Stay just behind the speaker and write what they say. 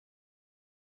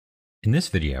In this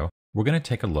video, we're going to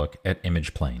take a look at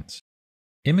image planes.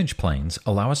 Image planes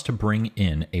allow us to bring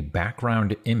in a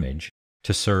background image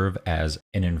to serve as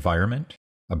an environment,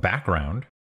 a background,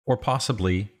 or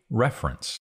possibly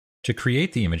reference. To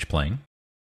create the image plane,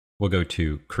 we'll go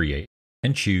to Create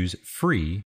and choose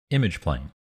Free Image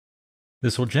Plane.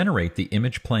 This will generate the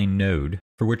image plane node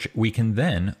for which we can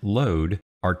then load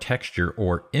our texture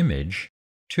or image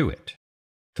to it.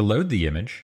 To load the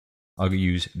image, I'll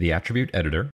use the attribute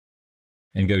editor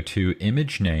and go to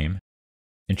Image Name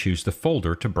and choose the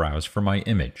folder to browse for my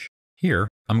image. Here,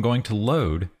 I'm going to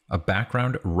load a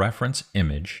background reference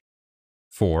image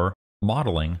for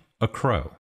modeling a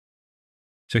crow.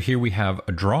 So here we have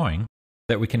a drawing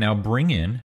that we can now bring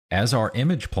in as our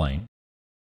image plane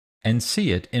and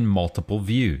see it in multiple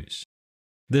views.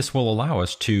 This will allow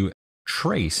us to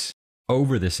trace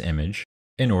over this image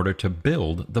in order to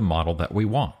build the model that we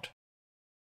want.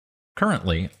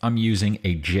 Currently, I'm using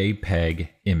a JPEG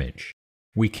image.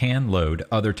 We can load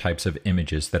other types of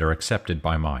images that are accepted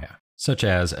by Maya, such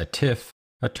as a TIFF,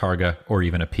 a Targa, or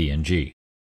even a PNG.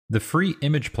 The free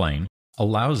image plane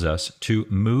allows us to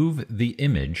move the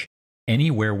image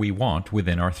anywhere we want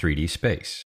within our 3D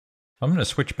space. I'm going to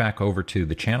switch back over to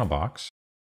the channel box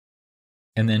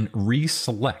and then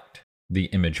reselect the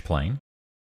image plane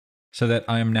so that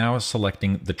I am now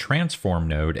selecting the transform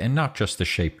node and not just the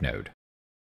shape node.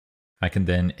 I can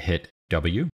then hit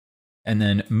W and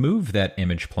then move that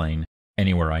image plane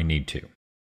anywhere I need to.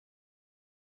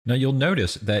 Now you'll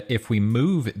notice that if we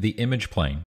move the image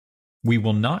plane, we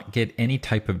will not get any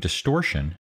type of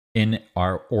distortion in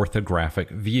our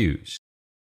orthographic views.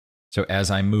 So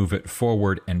as I move it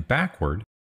forward and backward,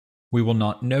 we will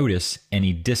not notice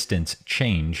any distance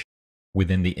change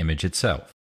within the image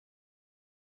itself.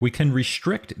 We can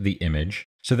restrict the image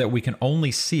so that we can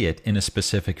only see it in a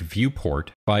specific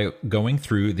viewport by going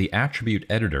through the attribute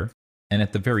editor, and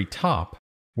at the very top,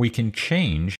 we can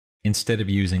change, instead of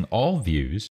using all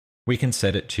views, we can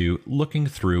set it to looking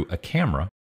through a camera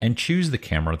and choose the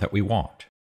camera that we want.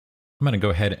 I'm going to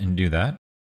go ahead and do that,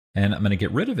 and I'm going to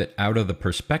get rid of it out of the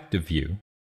perspective view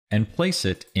and place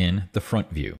it in the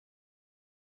front view.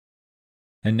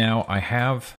 And now I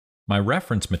have my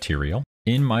reference material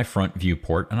in my front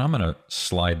viewport, and I'm going to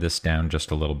slide this down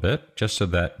just a little bit, just so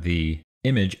that the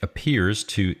image appears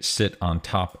to sit on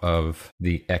top of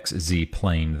the XZ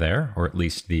plane there, or at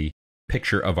least the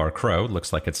picture of our crow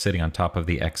looks like it's sitting on top of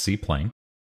the XZ plane.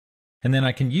 And then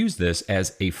I can use this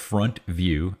as a front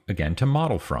view, again, to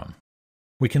model from.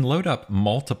 We can load up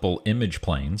multiple image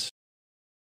planes.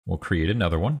 We'll create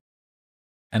another one,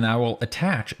 and I will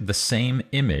attach the same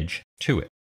image to it.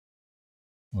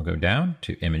 We'll go down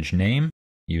to Image Name,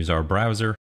 use our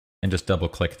browser, and just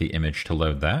double-click the image to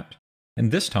load that. And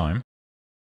this time,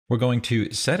 we're going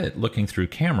to set it looking through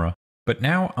camera, but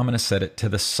now I'm going to set it to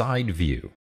the side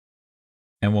view.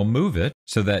 And we'll move it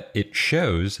so that it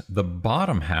shows the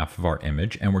bottom half of our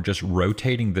image, and we're just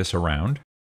rotating this around.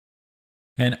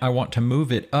 And I want to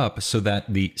move it up so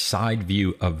that the side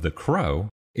view of the crow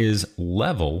is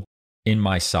level in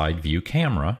my side view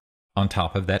camera on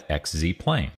top of that XZ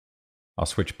plane. I'll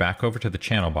switch back over to the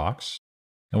channel box,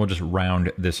 and we'll just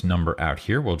round this number out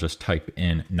here. We'll just type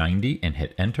in 90 and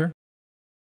hit enter.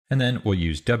 And then we'll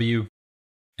use W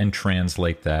and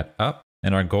translate that up.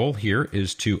 And our goal here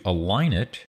is to align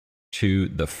it to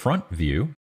the front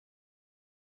view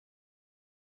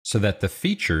so that the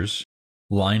features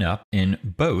line up in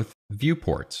both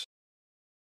viewports.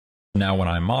 Now when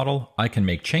I model, I can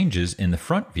make changes in the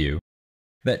front view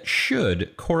that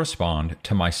should correspond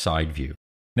to my side view.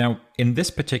 Now, in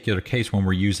this particular case, when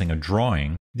we're using a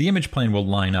drawing, the image plane will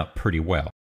line up pretty well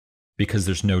because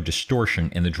there's no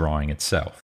distortion in the drawing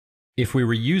itself. If we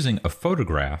were using a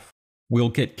photograph, we'll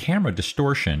get camera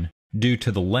distortion due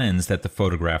to the lens that the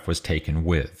photograph was taken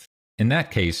with. In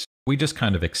that case, we just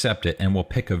kind of accept it and we'll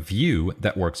pick a view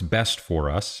that works best for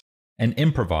us and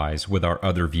improvise with our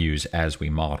other views as we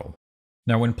model.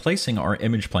 Now, when placing our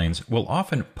image planes, we'll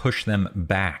often push them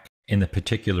back in the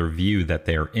particular view that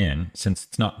they're in, since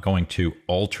it's not going to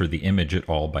alter the image at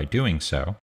all by doing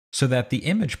so that the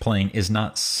image plane is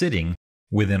not sitting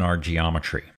within our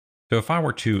geometry. So if I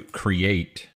were to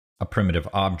create a primitive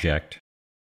object,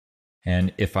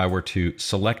 and if I were to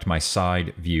select my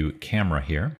side view camera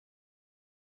here,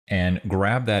 and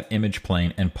grab that image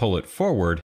plane and pull it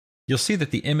forward, you'll see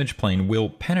that the image plane will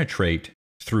penetrate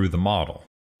through the model.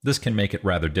 This can make it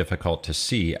rather difficult to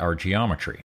see our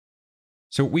geometry.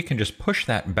 So we can just push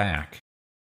that back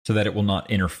so that it will not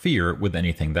interfere with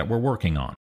anything that we're working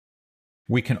on.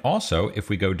 We can also, if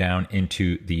we go down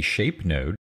into the shape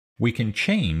node, we can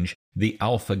change the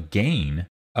alpha gain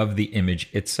of the image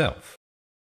itself.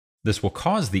 This will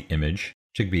cause the image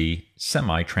to be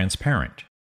semi-transparent.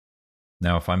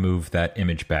 Now if I move that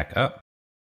image back up,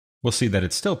 we'll see that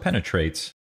it still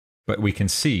penetrates, but we can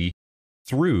see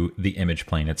through the image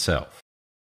plane itself.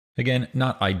 Again,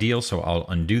 not ideal, so I'll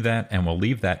undo that and we'll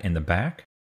leave that in the back,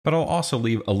 but I'll also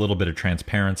leave a little bit of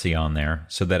transparency on there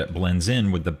so that it blends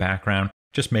in with the background,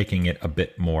 just making it a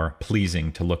bit more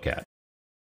pleasing to look at.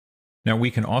 Now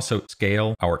we can also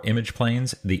scale our image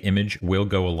planes. The image will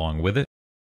go along with it.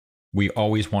 We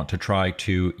always want to try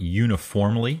to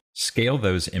uniformly scale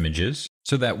those images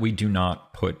so that we do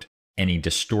not put any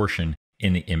distortion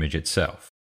in the image itself.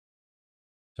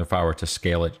 So if I were to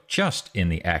scale it just in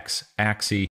the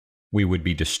x-axis, we would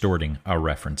be distorting our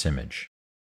reference image.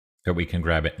 But we can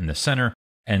grab it in the center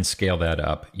and scale that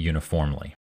up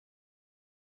uniformly.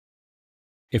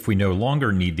 If we no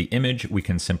longer need the image, we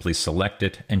can simply select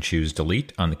it and choose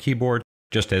Delete on the keyboard,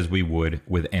 just as we would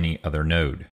with any other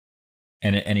node.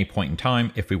 And at any point in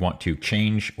time, if we want to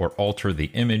change or alter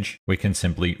the image, we can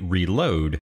simply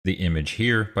reload the image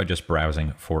here by just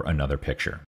browsing for another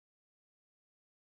picture.